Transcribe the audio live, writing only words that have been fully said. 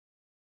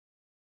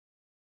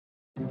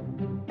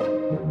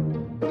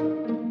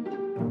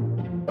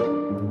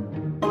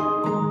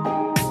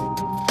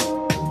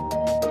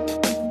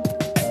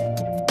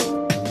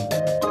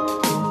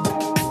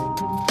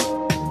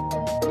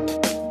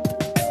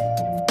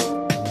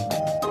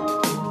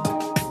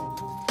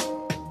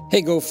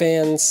Hey Go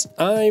fans,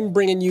 I'm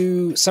bringing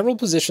you several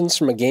positions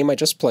from a game I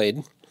just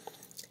played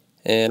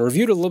and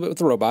reviewed a little bit with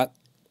the robot.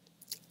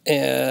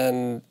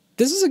 And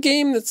this is a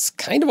game that's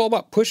kind of all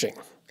about pushing.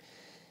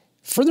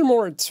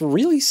 Furthermore, it's a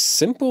really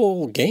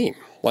simple game.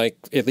 Like,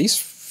 at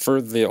least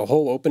for the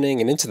whole opening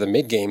and into the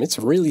mid-game, it's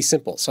really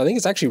simple. So I think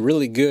it's actually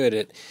really good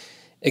at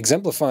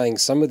exemplifying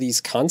some of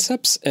these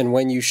concepts and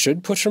when you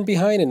should push from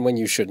behind and when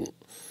you shouldn't.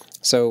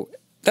 So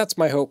that's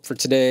my hope for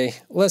today.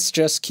 Let's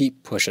just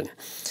keep pushing.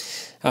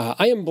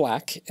 I am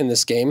black in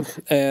this game,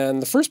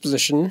 and the first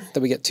position that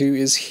we get to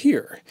is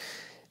here.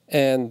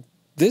 And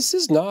this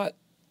is not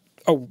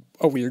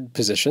a weird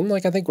position.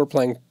 Like, I think we're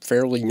playing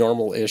fairly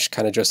normal-ish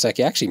kind of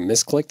Joseki. I actually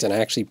misclicked, and I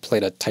actually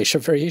played a Taisha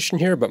variation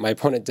here, but my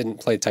opponent didn't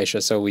play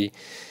Taisha, so we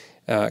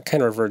kind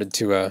of reverted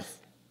to I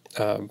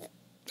don't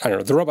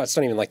know, the robots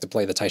don't even like to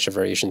play the Taisha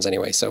variations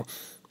anyway, so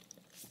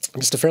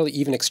just a fairly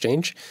even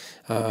exchange.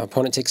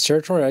 Opponent takes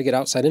territory, I get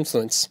outside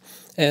influence.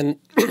 And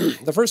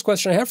the first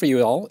question I have for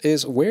you all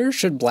is, where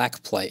should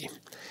black play?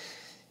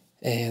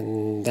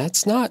 And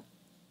that's not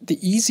the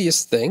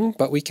easiest thing,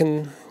 but we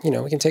can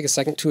take a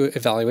second to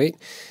evaluate.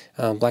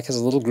 Black has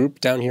a little group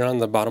down here on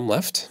the bottom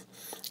left.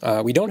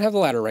 We don't have the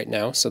ladder right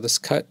now, so this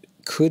cut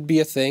could be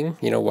a thing.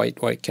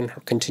 White can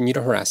continue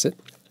to harass it.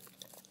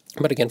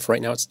 But again, for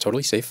right now, it's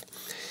totally safe.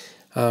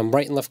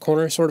 Right and left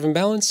corner sort of in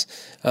balance.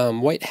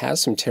 White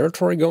has some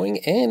territory going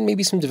and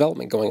maybe some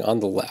development going on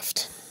the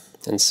left.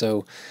 And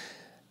so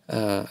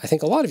I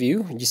think a lot of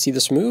you see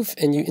this move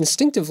and you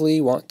instinctively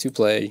want to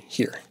play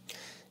here.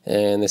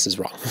 And this is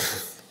wrong.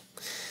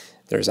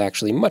 There's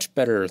actually much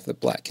better that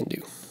black can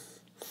do.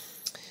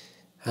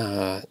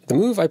 The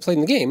move I played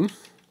in the game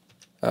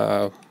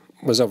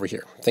was over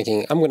here,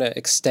 thinking I'm going to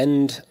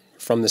extend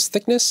from this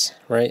thickness,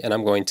 right, and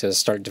I'm going to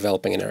start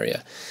developing an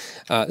area.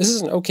 This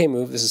is an okay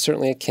move. This is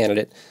certainly a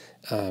candidate,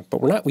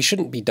 but we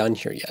shouldn't be done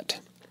here yet.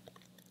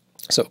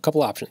 So a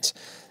couple options.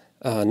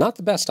 Not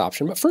the best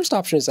option, but first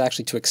option is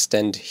actually to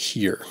extend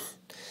here.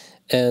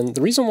 And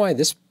the reason why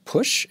this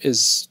push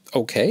is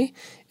okay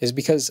is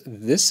because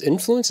this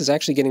influence is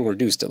actually getting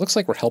reduced. It looks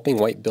like we're helping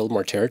white build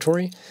more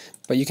territory,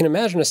 but you can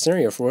imagine a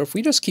scenario where if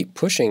we just keep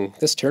pushing,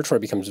 this territory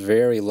becomes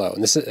very low.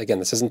 And this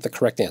isn't the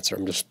correct answer.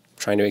 I'm just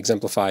trying to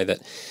exemplify that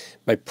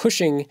by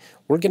pushing,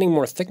 we're getting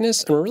more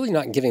thickness, and we're really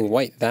not giving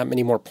white that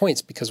many more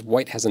points because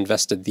white has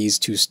invested these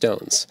two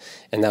stones.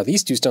 And now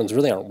these two stones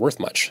really aren't worth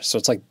much. So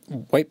it's like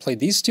white played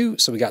these two,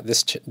 so we got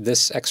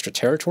this extra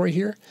territory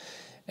here.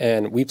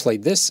 And we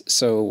played this,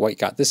 so white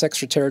got this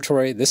extra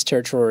territory, and this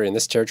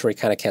territory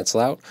kind of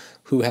cancel out.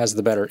 Who has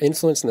the better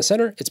influence in the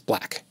center? It's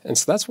black. And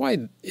so that's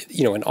why,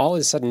 when all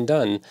is said and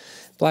done,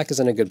 black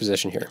is in a good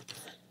position here.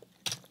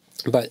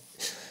 But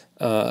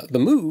the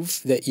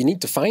move that you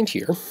need to find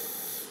here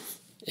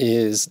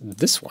is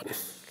this one.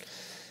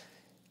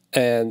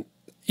 And,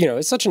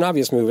 it's such an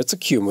obvious move. It's a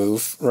Q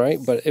move, right?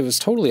 But it was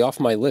totally off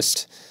my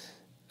list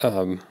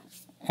when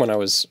I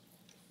was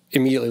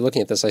immediately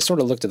looking at this. I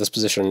sort of looked at this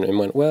position and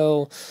went,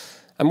 well,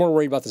 I'm more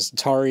worried about this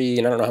Atari,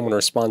 and I don't know how I'm going to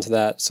respond to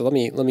that. So let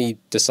me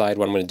decide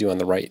what I'm going to do on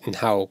the right and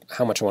how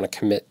much I want to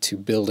commit to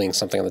building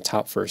something on the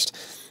top first.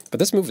 But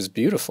this move is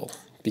beautiful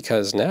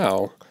because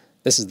now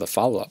this is the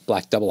follow-up.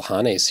 Black double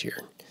Hanes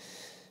here.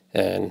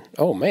 And,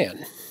 oh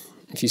man,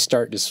 if you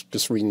start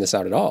just reading this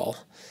out at all,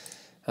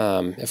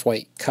 if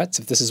white cuts,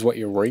 if this is what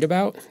you're worried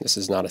about, this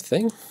is not a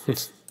thing.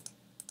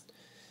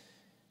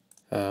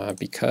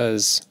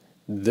 Because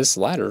this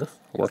ladder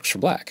works for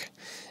black.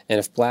 And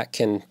if black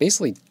can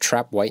basically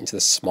trap white into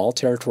this small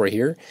territory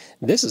here,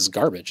 this is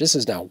garbage. This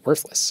is now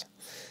worthless.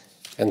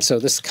 And so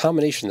this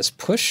combination, this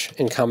push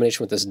in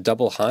combination with this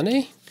double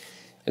Hane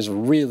is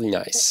really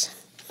nice.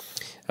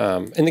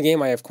 In the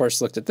game, I, of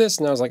course, looked at this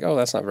and I was like, oh,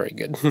 that's not very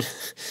good.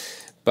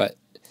 But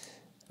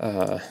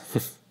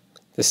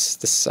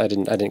this I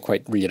didn't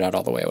quite read it out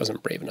all the way. I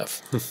wasn't brave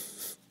enough.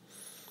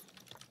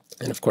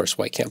 And, of course,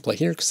 white can't play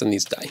here because then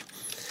these die.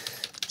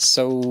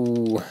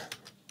 So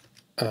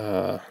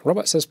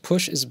robot says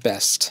push is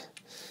best,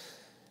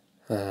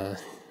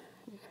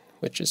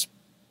 which is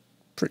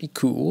pretty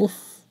cool.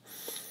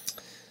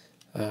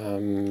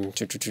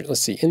 Let's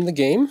see, in the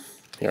game,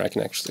 here I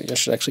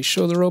should actually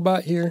show the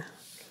robot here.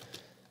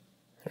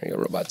 There you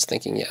go, robot's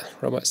thinking, yeah.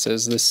 Robot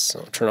says this,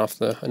 I'll turn off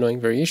the annoying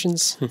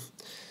variations.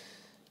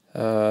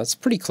 It's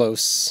pretty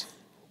close.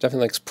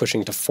 Definitely likes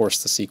pushing to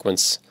force the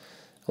sequence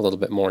a little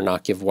bit more,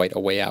 not give white a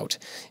way out.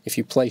 If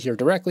you play here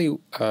directly,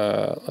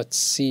 let's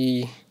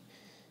see, it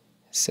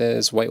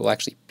says white will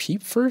actually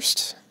peep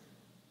first.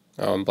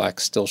 Oh, and black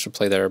still should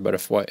play there, but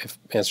if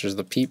answers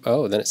the peep,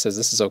 oh, then it says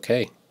this is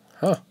okay.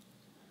 Huh.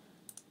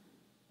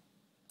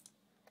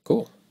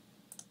 Cool.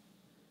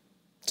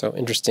 So,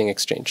 interesting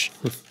exchange.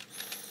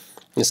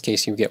 In this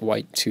case, you get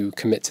white to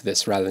commit to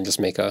this rather than just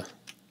make a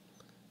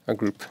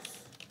group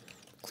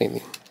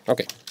cleanly.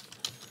 Okay.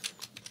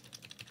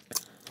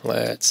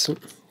 Let's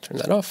turn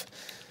that off.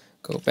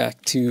 Go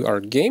back to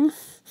our game.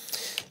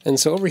 And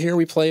so over here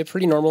we play a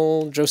pretty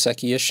normal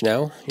Joseki-ish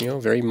now,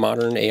 very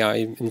modern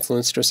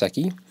AI-influenced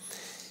Joseki.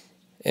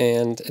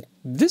 And at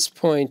this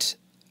point,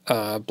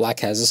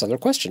 black has this other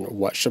question.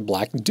 What should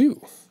black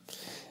do?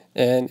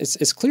 And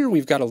it's clear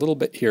we've got a little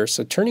bit here.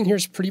 So turning here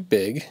is pretty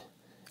big.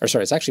 Or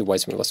sorry, it's actually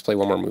white's move. Let's play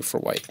one more move for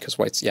white, because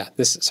white's, yeah,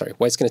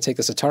 white's going to take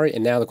this Atari,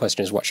 and now the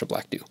question is, what should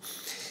black do?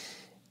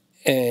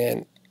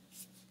 And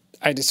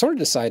I sort of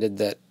decided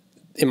that,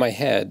 in my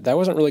head, that I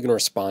wasn't really going to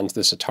respond to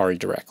this Atari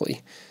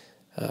directly.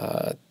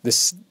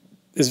 This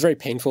is very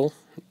painful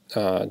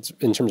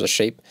in terms of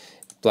shape.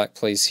 Black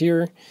plays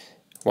here,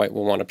 white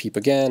will want to peep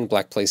again,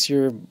 black plays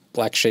here,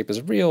 black shape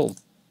is real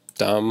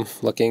dumb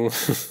looking.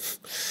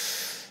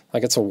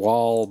 Like it's a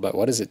wall, but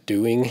what is it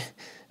doing?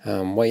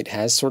 White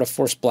has sort of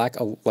forced black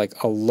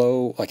like a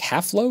low, like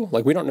half low.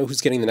 Like we don't know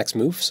who's getting the next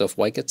move, so if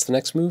white gets the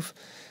next move,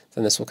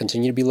 then this will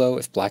continue to be low.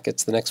 If black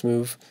gets the next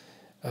move,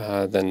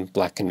 then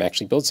black can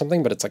actually build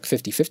something, but it's like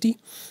 50-50.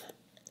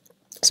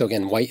 So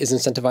again, white is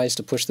incentivized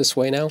to push this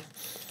way now.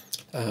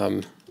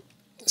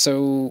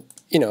 So,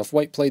 you know, if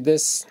white played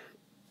this,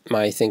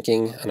 my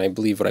thinking, and I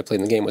believe what I played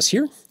in the game, was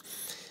here.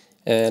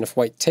 And if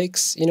white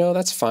takes, you know,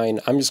 that's fine.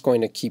 I'm just going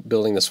to keep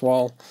building this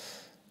wall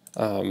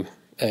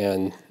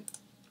and,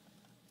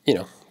 you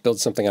know, build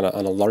something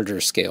on a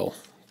larger scale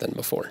than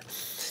before.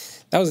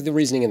 That was the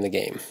reasoning in the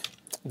game.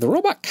 The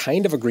robot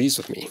kind of agrees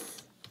with me.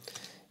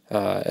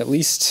 At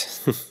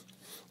least,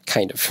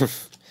 kind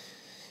of.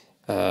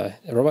 The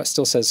robot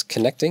still says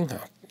connecting.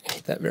 Oh, I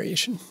hate that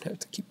variation. I have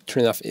to keep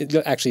turning off. It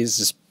actually is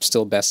just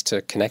still best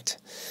to connect.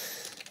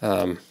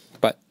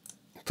 But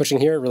pushing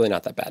here, really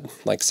not that bad.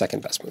 Like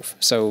second best move.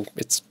 So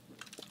it's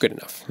good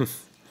enough.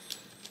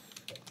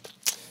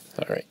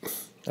 All right.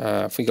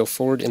 If we go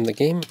forward in the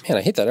game, man,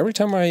 I hate that. Every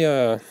time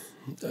I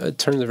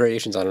turn the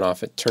variations on and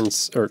off, it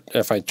turns, or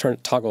if I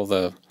toggle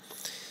the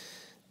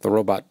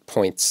robot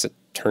points, it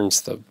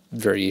turns the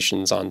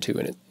variations onto,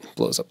 and it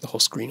blows up the whole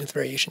screen with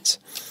variations.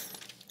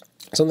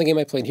 So in the game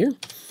I played here,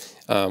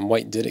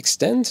 white did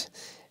extend,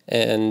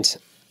 and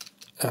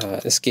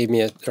this gave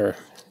me a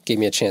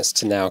chance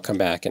to now come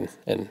back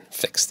and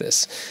fix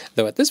this.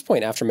 Though at this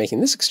point, after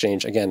making this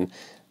exchange, again,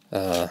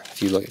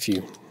 if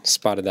you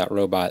spotted that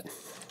robot,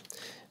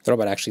 the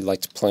robot actually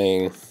liked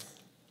playing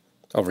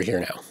over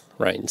here now,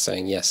 right, and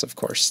saying yes, of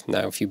course.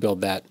 Now if you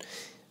build that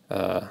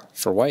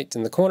for white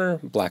in the corner,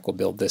 black will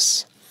build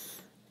this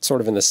sort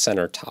of in the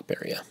center top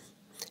area.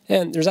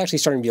 And there's actually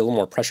starting to be a little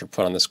more pressure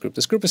put on this group.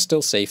 This group is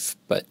still safe,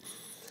 but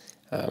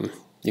you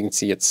can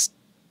see it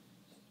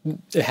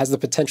has the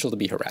potential to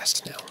be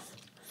harassed now.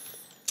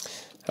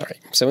 All right,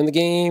 so in the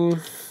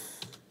game,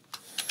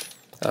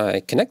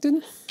 I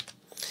connected,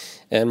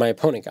 and my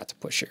opponent got to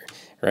push here,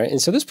 right?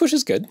 And so this push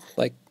is good.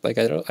 Like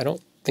I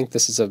don't think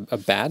this is a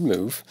bad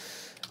move,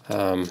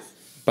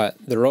 but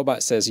the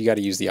robot says you got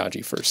to use the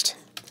Aji first,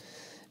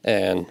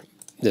 and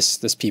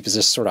this peep is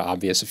just sort of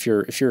obvious. If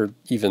you're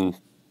even,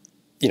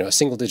 you know, a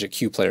single-digit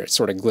Q player, it's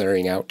sort of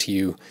glaring out to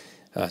you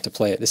to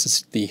play it. This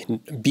is the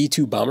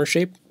B2 bomber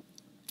shape,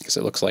 because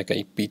it looks like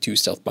a B2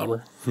 stealth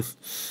bomber,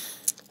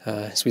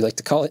 as we like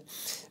to call it.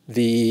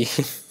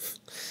 It's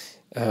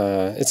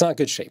not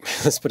good shape.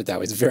 Let's put it that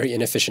way. It's a very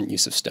inefficient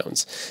use of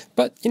stones.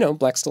 But, you know,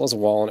 black still has a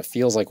wall, and it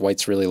feels like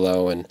white's really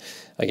low. And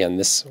again,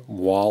 this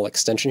wall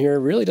extension here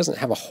really doesn't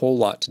have a whole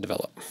lot to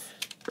develop.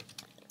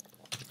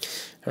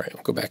 All right,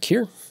 we'll go back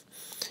here.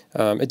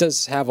 It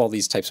does have all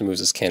these types of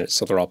moves as candidates,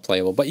 so they're all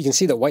playable. But you can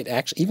see that white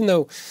actually, even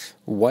though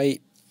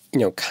white, you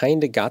know,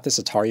 kind of got this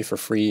Atari for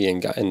free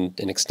and got and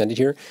extended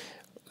here,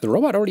 the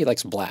robot already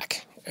likes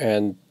black.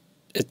 And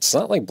it's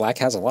not like black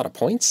has a lot of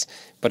points,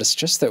 but it's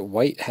just that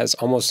white has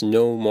almost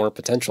no more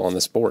potential on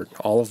this board.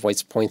 All of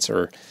white's points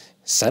are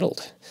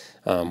settled.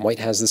 White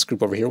has this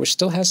group over here, which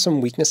still has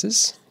some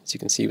weaknesses. As you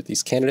can see with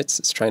these candidates,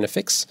 it's trying to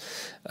fix.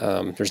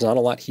 There's not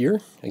a lot here.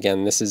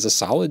 Again, this is a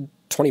solid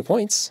 20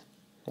 points.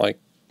 Like,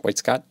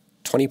 white's got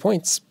 20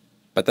 points,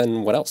 but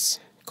then what else?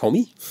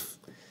 Comey?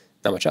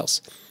 Not much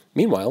else.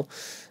 Meanwhile,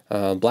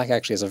 black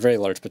actually has a very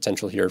large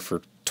potential here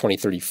for 20,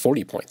 30,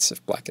 40 points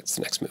if black gets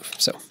the next move.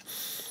 So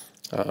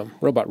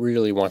robot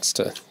really wants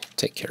to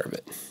take care of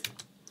it.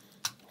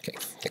 Okay,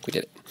 I think we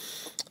did it.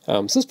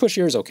 So this push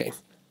here is okay.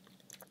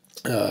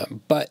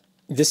 But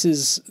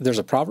there's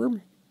a proverb,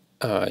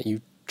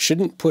 you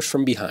shouldn't push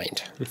from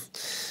behind.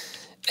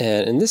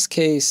 And in this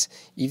case,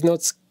 even though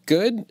it's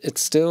good,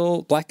 it's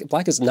still,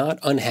 black is not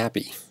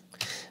unhappy,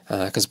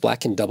 because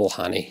black can double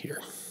Hane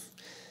here.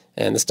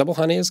 And this double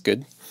Hane is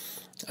good.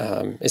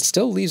 It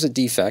still leaves a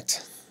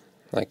defect,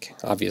 like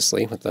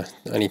obviously with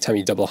anytime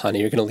you double Hane,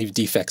 you're going to leave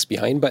defects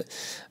behind, but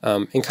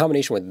in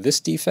combination with this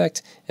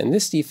defect and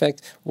this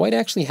defect, white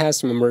actually has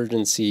some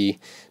emergency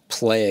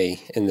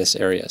play in this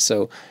area.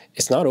 So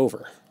it's not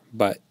over,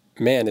 but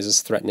man, is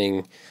this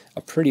threatening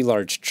a pretty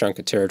large chunk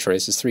of territory.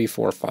 This is 3,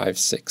 4, 5,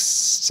 6,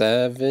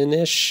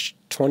 7-ish,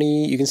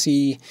 20. You can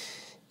see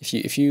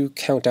if you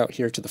count out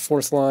here to the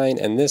 4th line,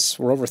 and this,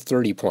 we're over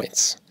 30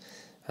 points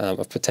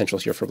of potential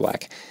here for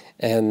black.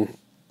 And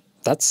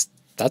that's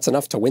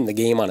enough to win the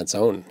game on its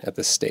own at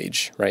this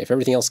stage, right? If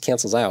everything else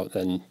cancels out,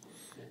 then,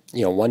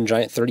 you know, one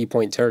giant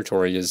 30-point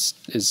territory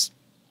is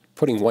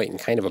putting white in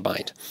kind of a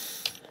bind.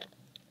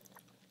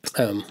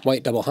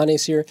 White double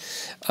Hanes here.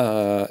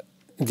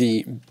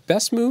 The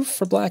best move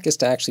for black is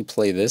to actually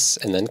play this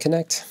and then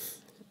connect.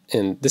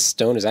 And this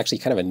stone is actually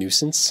kind of a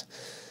nuisance.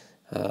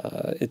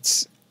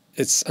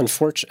 It's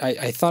unfortunate.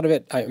 I thought of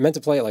it, I meant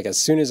to play it like as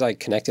soon as I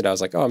connected, I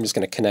was like, oh, I'm just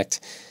going to connect,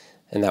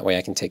 and that way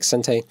I can take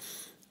Sente.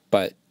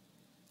 But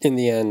in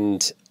the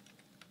end,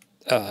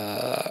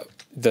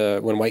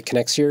 when white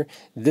connects here,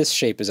 this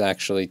shape is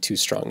actually too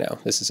strong now.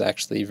 This is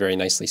actually very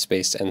nicely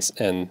spaced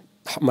and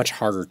much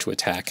harder to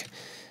attack.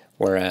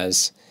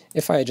 Whereas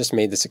if I had just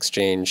made this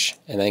exchange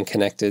and then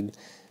connected,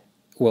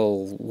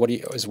 well,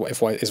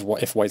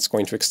 if white's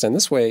going to extend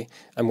this way,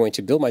 I'm going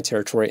to build my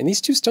territory, and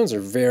these two stones are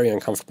very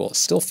uncomfortable. It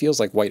still feels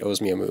like white owes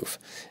me a move.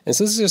 And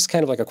so this is just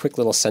kind of like a quick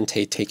little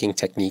Sente taking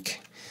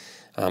technique.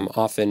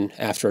 Often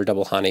after a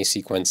double Hane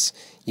sequence,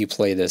 you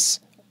play this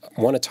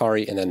one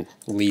Atari and then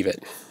leave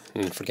it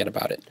and forget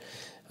about it.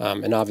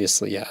 And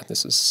obviously, yeah,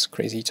 this is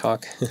crazy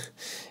talk.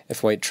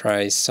 If white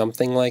tries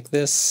something like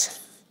this,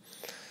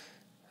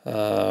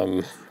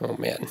 oh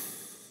man.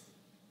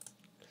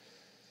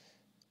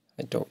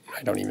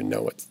 I don't even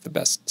know what the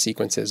best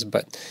sequence is,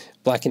 but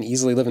black can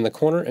easily live in the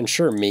corner, and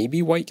sure,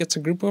 maybe white gets a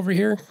group over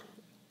here,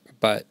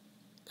 but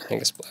I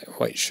guess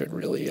white should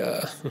really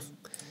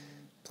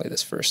play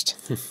this first.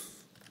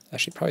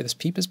 Actually, probably this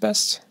peep is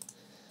best.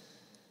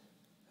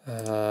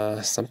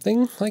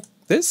 Something like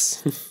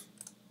this?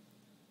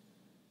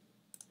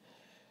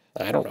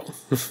 I don't know.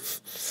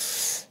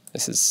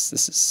 This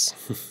is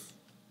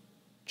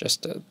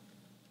just a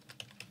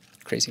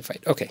crazy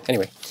fight. Okay,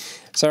 anyway.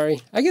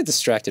 Sorry, I get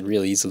distracted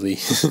real easily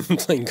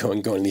playing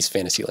going in these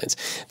fantasy lanes.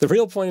 The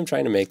real point I'm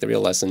trying to make, the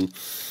real lesson,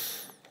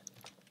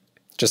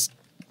 just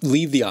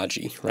leave the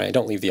Aji, right?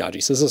 Don't leave the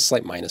Aji. So this is a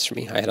slight minus for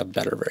me. I had a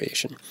better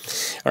variation.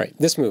 All right,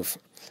 this move.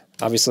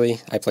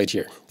 Obviously, I played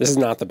here. This is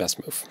not the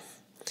best move.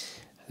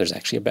 There's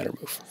actually a better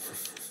move.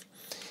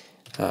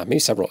 Maybe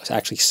several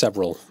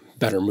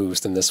better moves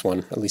than this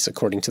one, at least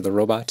according to the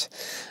robot.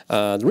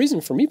 The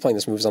reason for me playing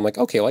this move is I'm like,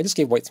 okay, well, I just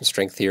gave white some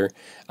strength here.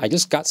 I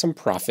just got some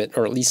profit,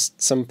 or at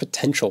least some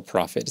potential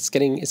profit. It's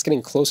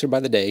getting closer by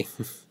the day,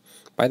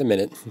 by the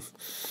minute.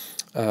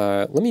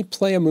 Let me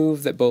play a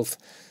move that both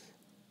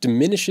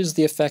diminishes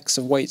the effects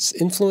of white's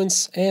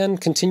influence and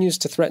continues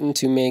to threaten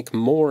to make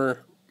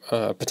more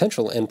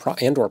potential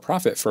and or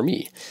profit for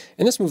me.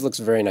 And this move looks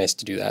very nice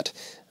to do that.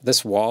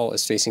 This wall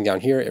is facing down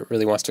here. It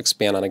really wants to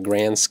expand on a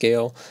grand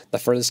scale. The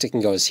furthest it can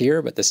go is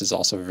here, but this is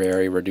also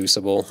very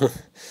reducible.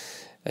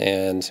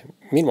 And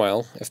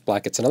meanwhile, if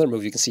black gets another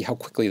move, you can see how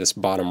quickly this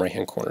bottom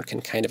right-hand corner can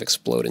kind of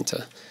explode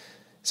into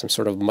some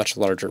sort of much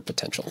larger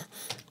potential.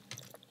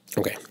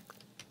 Okay,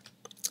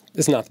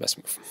 this is not the best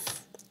move.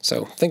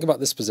 So think about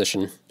this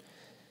position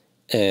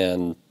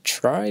and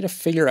try to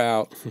figure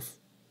out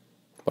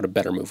what a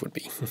better move would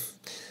be.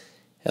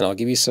 And I'll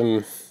give you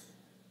some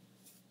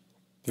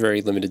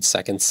very limited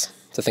seconds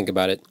to think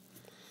about it.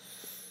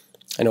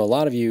 I know a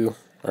lot of you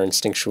are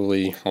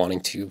instinctually wanting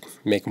to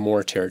make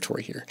more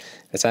territory here.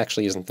 This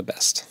actually isn't the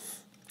best.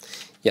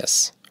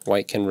 Yes,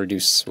 white can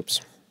reduce,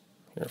 whoops,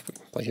 here, if we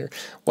play here,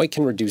 white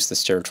can reduce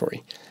this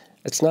territory.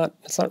 It's not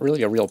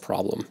really a real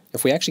problem.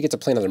 If we actually get to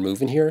play another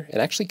move in here, it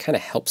actually kind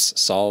of helps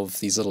solve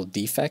these little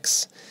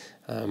defects.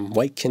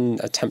 White can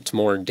attempt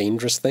more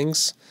dangerous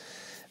things.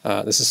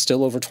 This is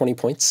still over 20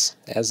 points,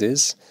 as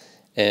is.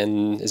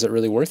 And is it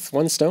really worth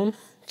one stone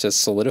to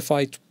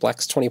solidify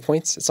black's 20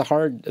 points? It's a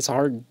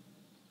hard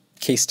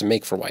case to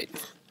make for white.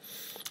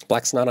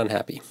 Black's not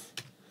unhappy.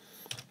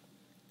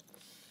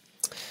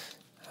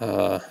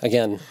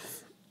 Again,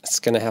 it's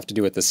going to have to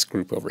do with this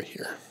group over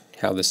here,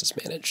 how this is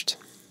managed.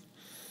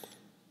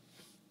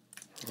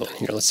 And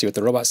here, let's see what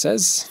the robot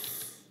says.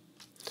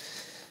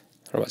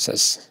 The robot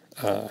says,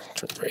 turn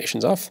the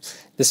variations off.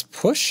 This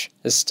push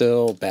is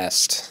still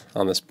best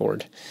on this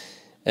board.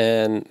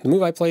 And the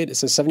move I played, it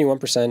says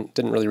 71%.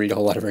 Didn't really read a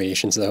whole lot of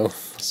variations, though.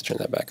 Let's turn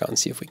that back on and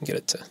see if we can get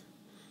it to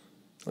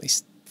at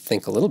least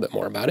think a little bit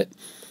more about it.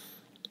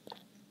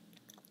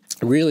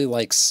 It really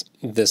likes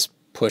this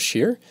push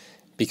here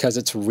because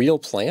its real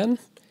plan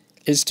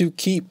is to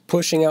keep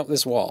pushing out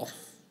this wall.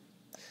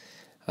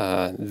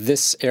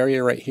 This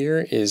area right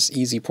here is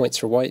easy points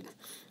for white,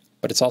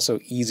 but it's also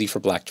easy for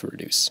black to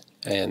reduce.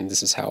 And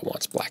this is how it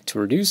wants black to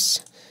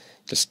reduce.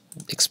 Just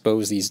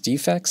expose these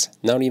defects.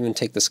 Don't even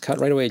take this cut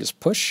right away, just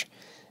push.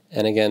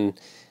 And again,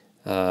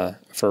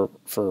 for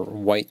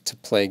white to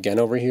play again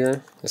over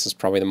here, this is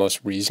probably the most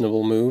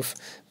reasonable move.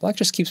 Black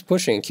just keeps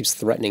pushing and keeps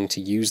threatening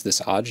to use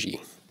this Aji.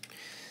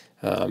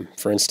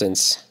 For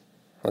instance,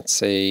 let's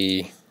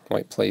say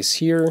white plays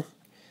here,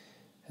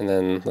 and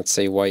then let's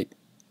say white,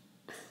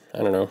 I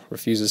don't know,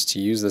 refuses to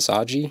use this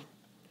Aji.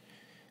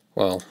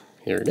 Well,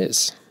 here it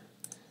is.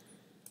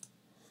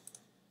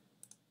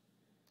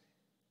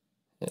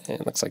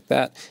 And it looks like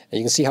that. And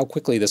you can see how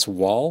quickly this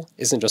wall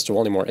isn't just a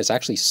wall anymore. It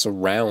actually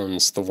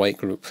surrounds the white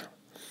group.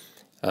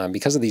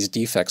 Because of these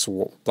defects,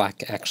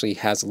 black actually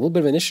has a little bit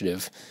of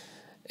initiative,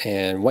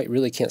 and white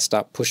really can't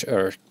stop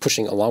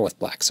pushing along with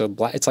black. So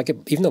it's like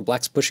even though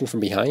black's pushing from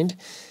behind,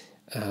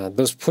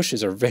 those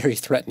pushes are very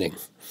threatening.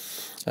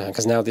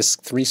 Because now this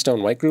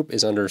 3-stone white group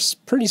is under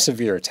pretty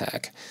severe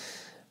attack.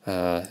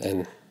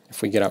 And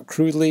if we get out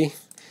crudely,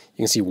 you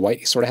can see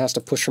white sort of has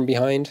to push from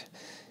behind,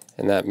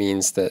 and that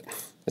means that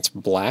it's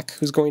black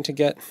who's going to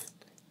get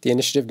the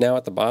initiative now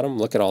at the bottom.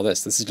 Look at all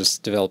this. This is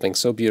just developing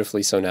so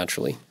beautifully, so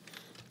naturally.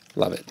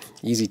 Love it.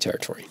 Easy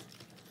territory.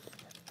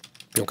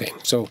 Okay,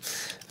 so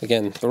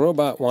again, the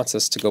robot wants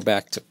us to go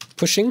back to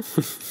pushing,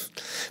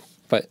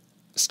 but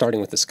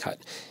starting with this cut.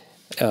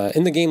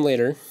 In the game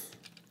later,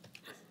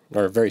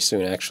 or very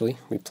soon actually,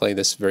 we play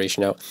this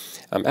variation out.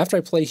 After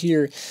I play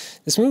here,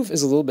 this move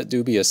is a little bit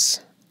dubious.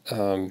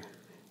 The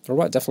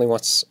robot definitely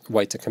wants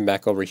white to come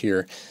back over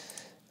here.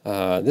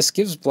 This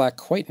gives black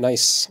quite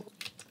nice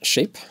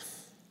shape.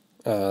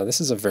 This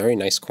is a very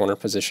nice corner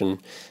position,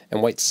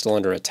 and white's still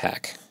under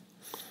attack.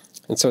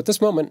 And so at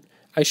this moment,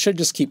 I should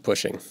just keep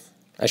pushing.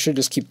 I should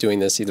just keep doing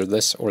this, either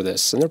this or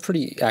this, and they're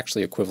pretty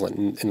actually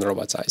equivalent in the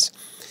robot's eyes.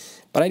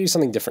 But I do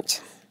something different.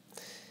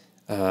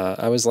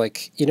 I was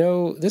like, you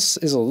know, this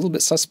is a little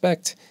bit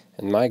suspect,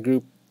 and my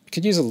group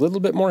could use a little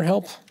bit more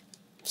help,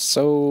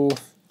 so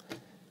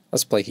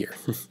let's play here,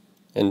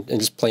 and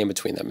just play in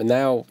between them. And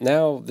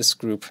now this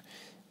group,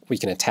 we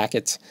can attack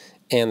it,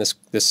 and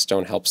this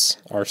stone helps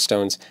our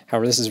stones.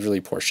 However, this is really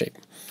poor shape,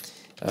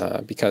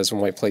 because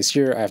when white plays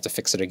here, I have to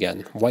fix it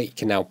again. White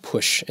can now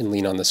push and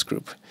lean on this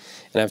group.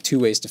 And I have two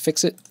ways to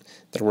fix it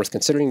that are worth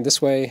considering,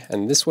 this way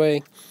and this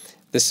way.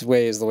 This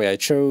way is the way I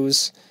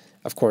chose.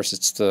 Of course,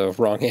 it's the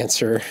wrong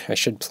answer. I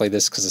should play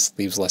this because this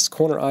leaves less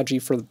corner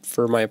agi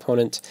for my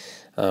opponent.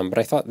 But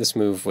I thought this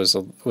move was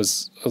a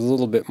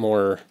little bit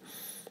more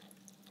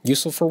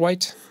useful for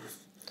white,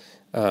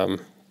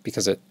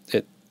 because it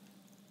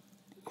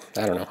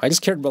I don't know. I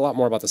just cared a lot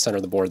more about the center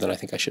of the board than I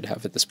think I should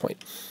have at this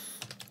point.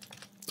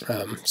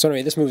 So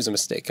anyway, this move is a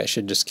mistake. I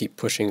should just keep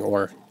pushing,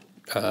 or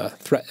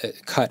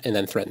cut and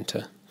then threaten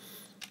to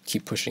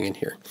keep pushing in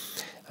here.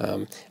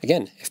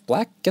 Again, if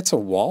black gets a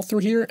wall through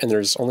here and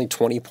there's only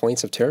 20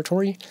 points of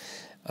territory,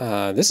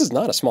 this is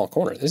not a small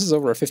corner. This is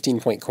over a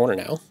 15-point corner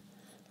now.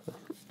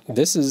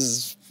 This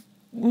is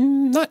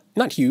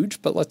not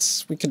huge, but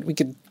we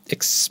could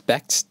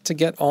expect to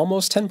get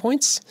almost 10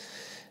 points.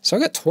 So I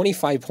got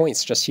 25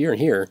 points just here and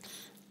here,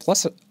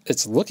 plus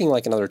it's looking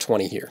like another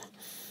 20 here.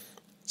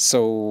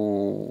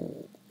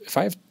 So if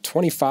I have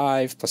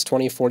 25 plus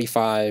 20,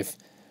 45,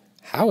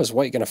 how is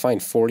white going to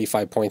find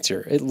 45 points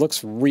here? It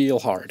looks real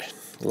hard.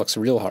 It looks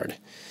real hard.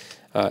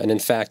 And in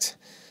fact,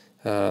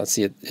 let's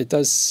see,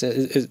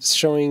 it's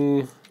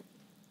showing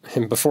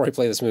him before I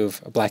play this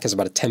move, black has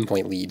about a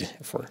 10-point lead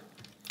if we're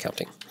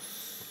counting.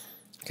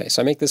 Okay,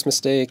 so I make this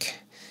mistake.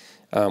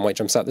 White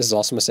jumps out. This is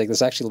also a mistake. This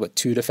is actually a little bit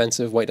too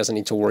defensive. White doesn't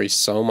need to worry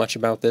so much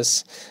about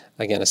this.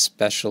 Again,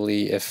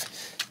 especially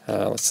if,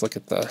 let's look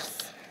at the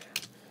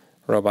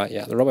robot.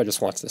 Yeah, the robot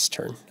just wants this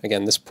turn.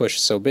 Again, this push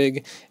is so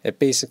big, it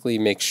basically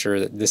makes sure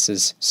that this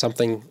is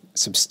something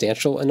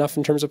substantial enough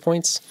in terms of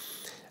points.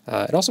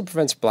 It also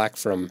prevents black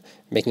from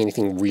making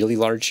anything really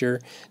large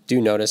here. Do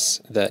notice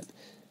that,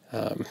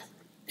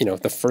 you know,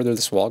 the further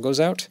this wall goes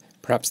out,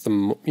 perhaps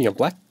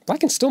black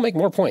can still make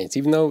more points.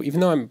 Even though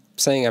I'm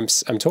saying I'm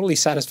totally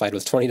satisfied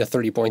with 20 to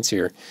 30 points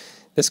here,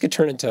 this could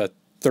turn into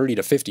 30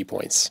 to 50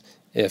 points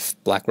if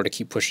black were to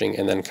keep pushing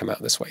and then come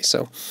out this way.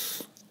 So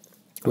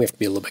we have to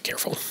be a little bit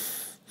careful.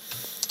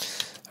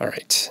 All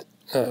right,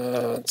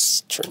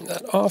 let's turn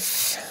that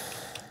off.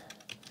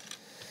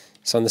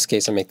 So in this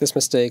case, I make this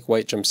mistake.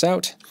 White jumps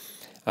out,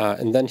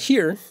 and then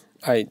here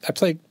I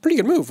play a pretty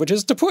good move, which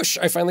is to push.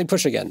 I finally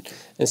push again,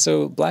 and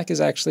so black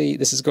is actually,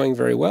 this is going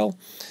very well.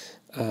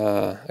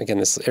 Again,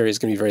 this area is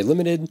going to be very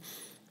limited.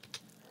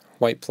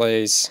 White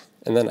plays,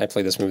 and then I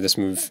play this move. This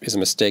move is a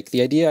mistake.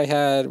 The idea I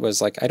had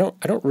was like I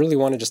don't really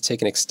want to just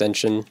take an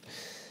extension.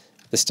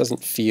 This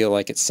doesn't feel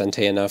like it's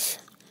sente enough.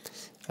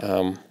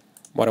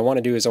 What I want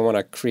to do is I want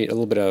to create a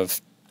little bit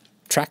of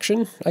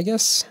traction, I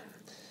guess,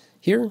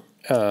 here.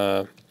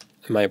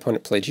 My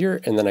opponent played here,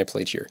 and then I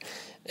played here.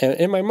 And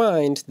in my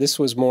mind, this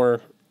was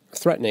more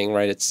threatening,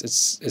 right?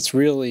 It's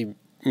really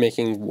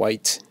making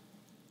white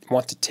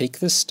want to take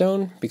this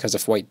stone, because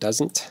if white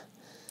doesn't,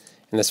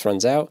 and this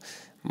runs out,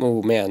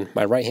 oh man,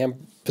 my right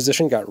hand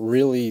position got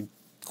really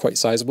quite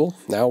sizable.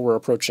 Now we're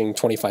approaching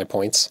 25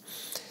 points.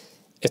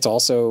 It's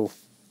also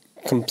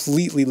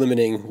completely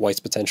limiting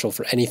white's potential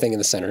for anything in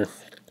the center.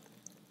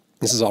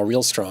 This is all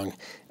real strong,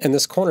 and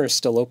this corner is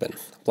still open.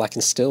 Black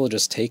can still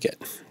just take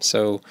it.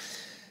 So,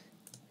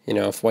 you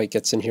know, if white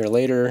gets in here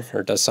later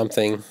or does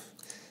something,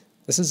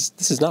 this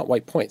is not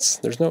white points.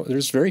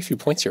 There's very few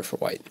points here for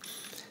white.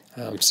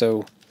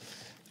 So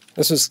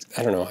this was,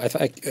 I don't know. I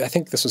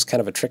think this was kind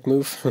of a trick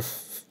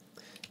move,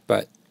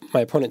 but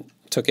my opponent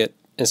took it,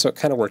 and so it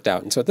kind of worked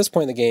out. And so at this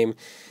point in the game,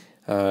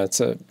 it's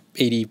a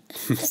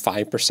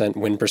 85%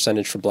 win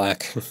percentage for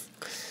black.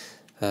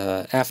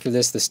 After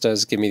this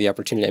does give me the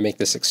opportunity to make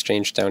this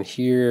exchange down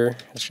here.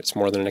 It's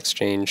more than an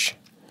exchange.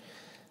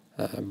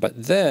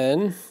 But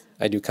then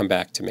I do come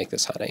back to make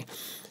this hane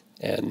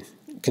and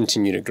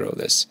continue to grow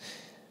this.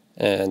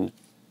 And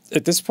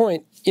at this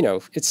point, you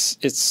know,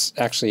 it's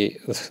actually,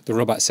 the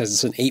robot says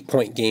it's an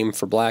 8-point game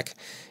for black.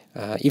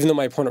 Even though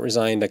my opponent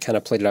resigned, I kind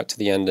of played it out to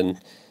the end,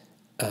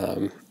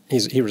 and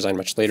he resigned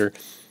much later.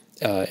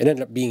 It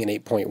ended up being an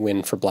 8-point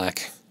win for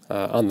black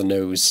on the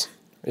nose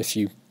if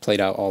you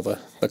played out all the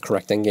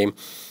correct endgame.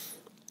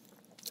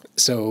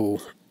 So,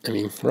 I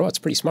mean, Roat's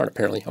pretty smart,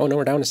 apparently. Oh, no,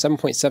 we're down to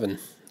 7.7.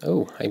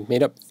 Oh, I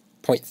made up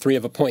 0.3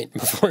 of a point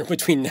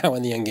between now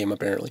and the endgame,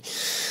 apparently.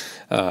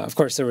 Of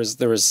course, there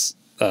was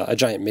a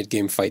giant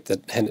mid-game fight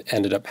that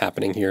ended up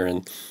happening here,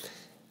 and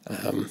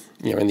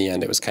in the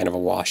end, it was kind of a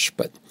wash,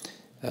 but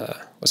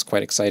was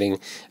quite exciting.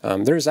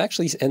 There's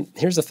actually, and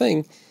here's the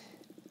thing,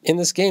 in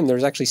this game,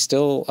 there's actually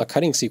still a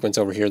cutting sequence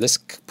over here. This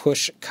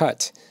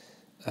push-cut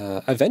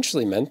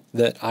eventually meant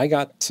that I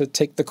got to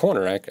take the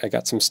corner. I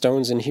got some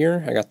stones in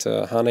here. I got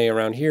to Hane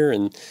around here,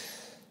 and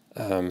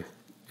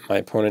my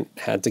opponent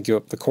had to give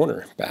up the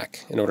corner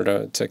back in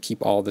order to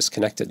keep all this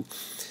connected.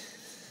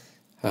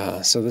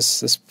 So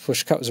this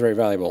push-cut was very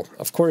valuable.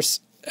 Of course,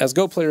 as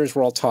Go players,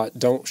 we're all taught,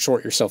 don't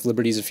short yourself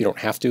liberties if you don't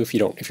have to, if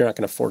you're not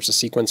going to force a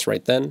sequence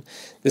right then.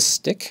 This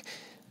stick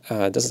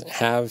doesn't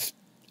have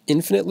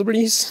infinite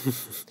liberties.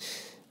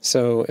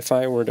 So if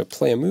I were to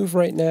play a move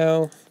right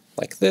now,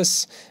 like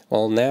this,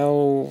 well,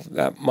 now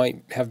that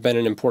might have been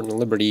an important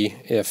liberty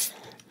if,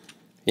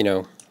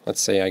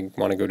 let's say I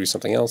want to go do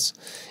something else,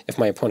 if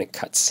my opponent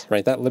cuts,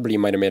 right? That liberty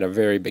might have made a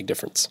very big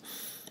difference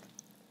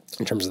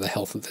in terms of the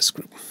health of this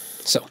group.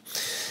 So,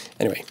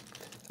 anyway,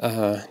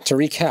 to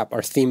recap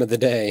our theme of the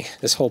day,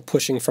 this whole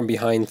pushing from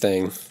behind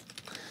thing,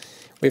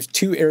 we have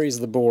two areas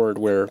of the board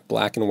where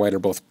black and white are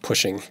both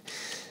pushing,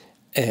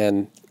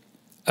 and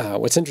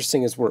what's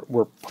interesting is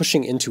we're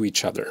pushing into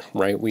each other,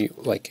 right?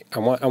 I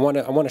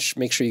want to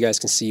make sure you guys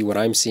can see what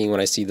I'm seeing when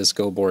I see this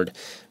Go board,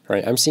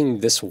 right? I'm seeing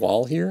this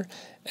wall here,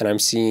 and I'm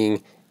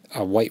seeing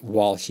a white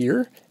wall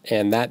here,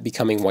 and that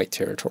becoming white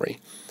territory.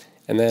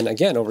 And then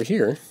again over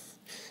here,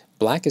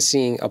 black is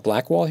seeing a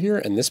black wall here,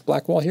 and this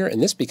black wall here,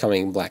 and this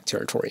becoming black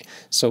territory.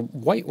 So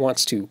white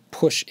wants to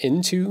push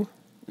into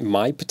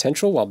my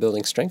potential while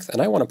building strength,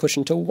 and I want to push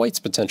into white's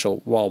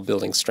potential while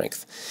building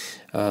strength.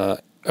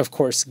 Of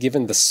course,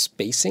 given the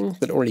spacing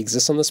that already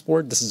exists on this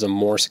board, this is a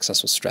more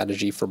successful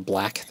strategy for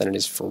black than it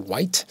is for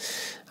white,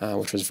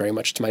 which was very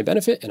much to my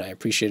benefit, and I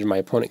appreciated my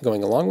opponent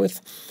going along with.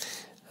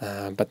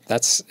 But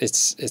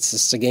it's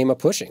just a game of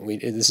pushing.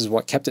 This is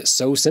what kept it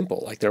so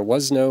simple. Like, there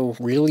was no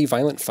really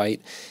violent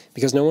fight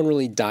because no one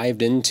really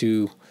dived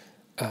into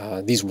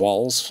these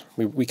walls.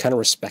 We kind of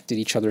respected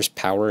each other's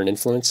power and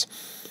influence.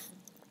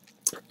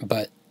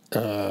 But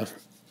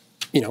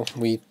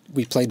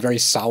we played very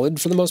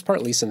solid for the most part,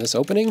 at least in this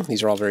opening.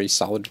 These are all very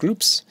solid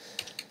groups.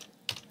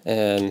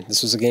 And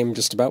this was a game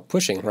just about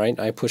pushing, right?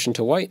 I push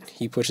into white,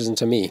 he pushes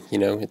into me.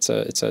 It's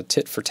a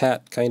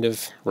tit-for-tat kind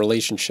of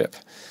relationship.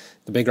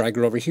 The bigger I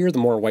grow over here, the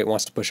more white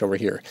wants to push over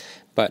here.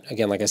 But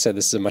again, like I said,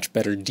 this is a much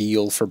better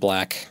deal for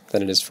black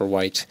than it is for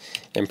white,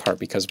 in part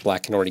because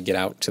black can already get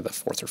out to the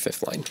 4th or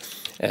 5th line.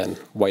 And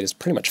white is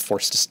pretty much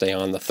forced to stay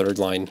on the 3rd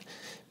line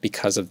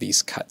because of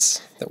these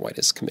cuts that white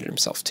has committed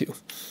himself to.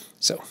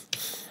 So,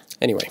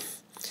 anyway,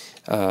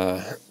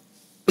 yeah,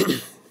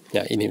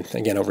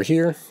 again over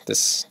here,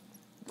 this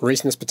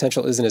erasing this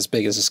potential isn't as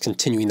big as just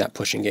continuing that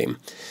pushing game.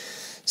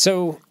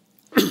 So,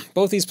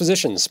 both these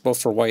positions,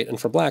 both for white and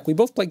for black, we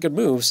both played good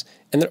moves,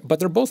 but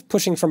they're both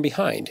pushing from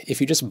behind.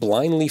 If you just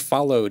blindly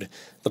followed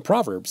the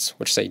proverbs,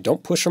 which say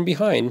don't push from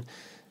behind,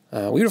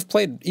 we would have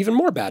played even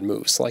more bad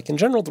moves. Like, in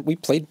general, we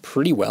played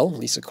pretty well, at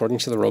least according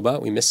to the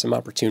robot. We missed some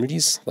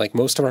opportunities. Like,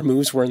 most of our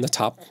moves were in the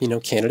top,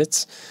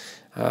 candidates.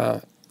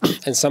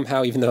 And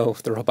somehow, even though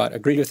the robot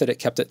agreed with it, it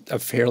kept it a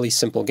fairly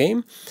simple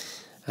game.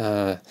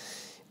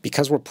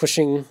 Because we're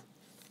pushing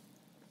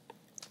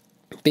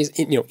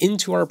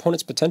into our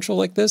opponent's potential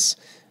like this,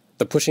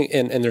 the pushing,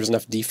 and there's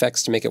enough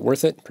defects to make it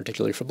worth it,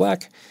 particularly for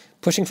black,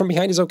 pushing from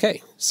behind is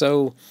okay.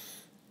 So,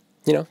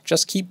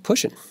 just keep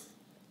pushing.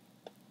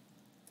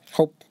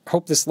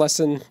 Hope this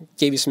lesson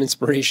gave you some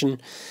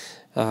inspiration.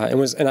 I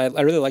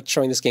really liked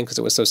showing this game because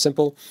it was so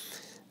simple,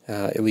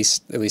 at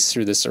least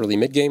through this early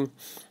mid game.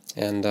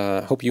 And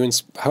I hope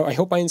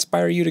I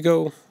inspire you to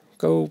go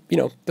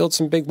build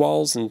some big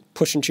walls and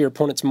push into your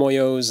opponent's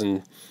moyos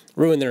and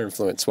ruin their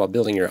influence while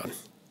building your own.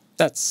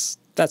 That's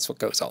what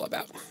Go's all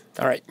about.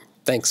 All right,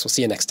 thanks. We'll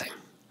see you next time.